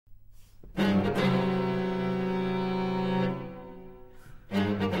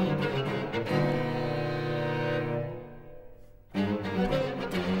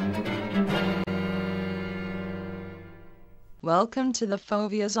Welcome to the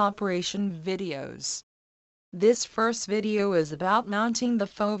Foveas operation videos. This first video is about mounting the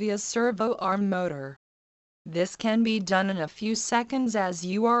Foveas Servo Arm Motor. This can be done in a few seconds as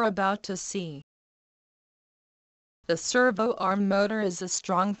you are about to see. The servo arm motor is a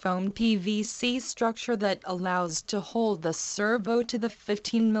strong foam PVC structure that allows to hold the servo to the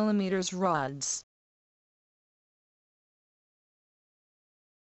 15 mm rods.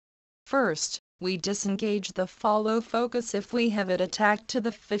 First, we disengage the follow focus if we have it attached to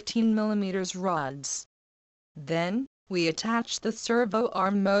the 15 mm rods. Then, we attach the servo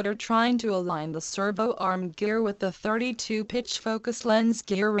arm motor trying to align the servo arm gear with the 32 pitch focus lens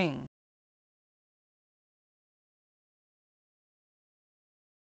gear ring.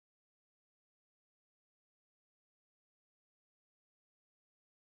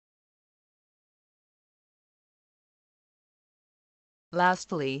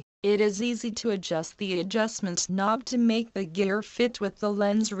 Lastly, it is easy to adjust the adjustment knob to make the gear fit with the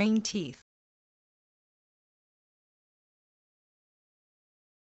lens ring teeth.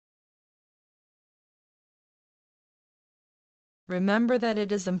 Remember that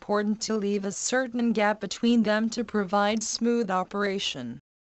it is important to leave a certain gap between them to provide smooth operation.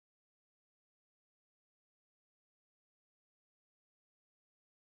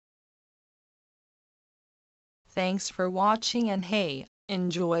 Thanks for watching and hey,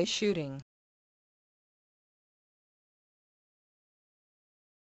 enjoy shooting.